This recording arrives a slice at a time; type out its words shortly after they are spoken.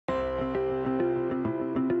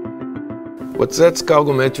What sets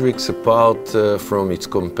CargoMatrix apart from its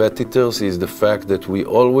competitors is the fact that we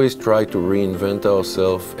always try to reinvent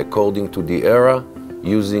ourselves according to the era,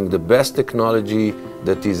 using the best technology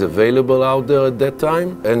that is available out there at that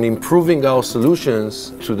time, and improving our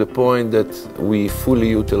solutions to the point that we fully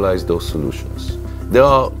utilize those solutions. There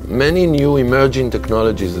are many new emerging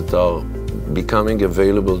technologies that are becoming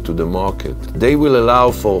available to the market. They will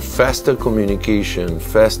allow for faster communication,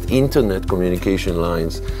 fast internet communication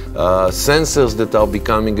lines, sensors that are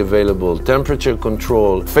becoming available, temperature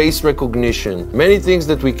control, face recognition, many things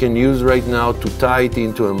that we can use right now to tie it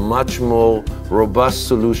into a much more robust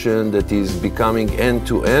solution that is becoming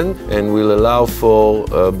end-to-end and will allow for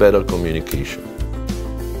better communication.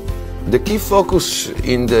 The key focus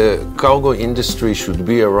in the cargo industry should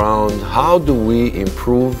be around how do we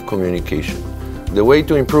improve communication. The way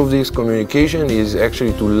to improve this communication is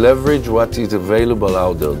actually to leverage what is available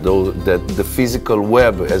out there, the physical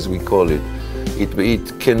web, as we call it.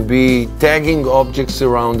 It can be tagging objects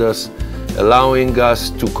around us, allowing us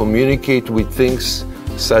to communicate with things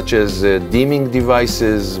such as dimming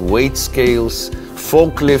devices, weight scales,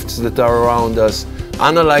 forklifts that are around us,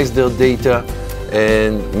 analyze their data,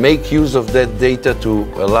 and make use of that data to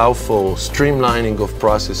allow for streamlining of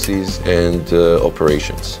processes and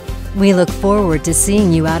operations. We look forward to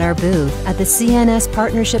seeing you at our booth at the CNS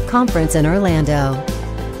Partnership Conference in Orlando.